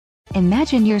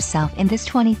Imagine yourself in this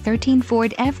 2013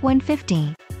 Ford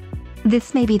F-150.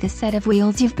 This may be the set of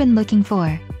wheels you've been looking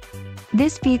for.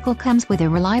 This vehicle comes with a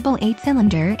reliable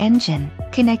 8-cylinder engine,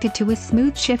 connected to a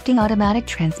smooth shifting automatic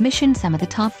transmission. Some of the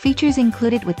top features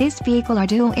included with this vehicle are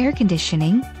dual air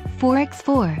conditioning,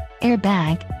 4x4,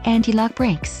 airbag, anti-lock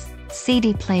brakes,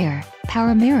 CD player,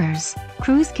 power mirrors,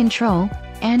 cruise control,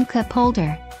 and cup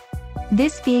holder.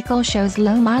 This vehicle shows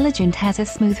low mileage and has a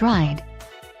smooth ride.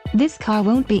 This car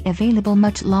won't be available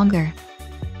much longer.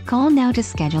 Call now to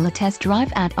schedule a test drive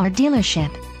at our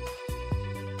dealership.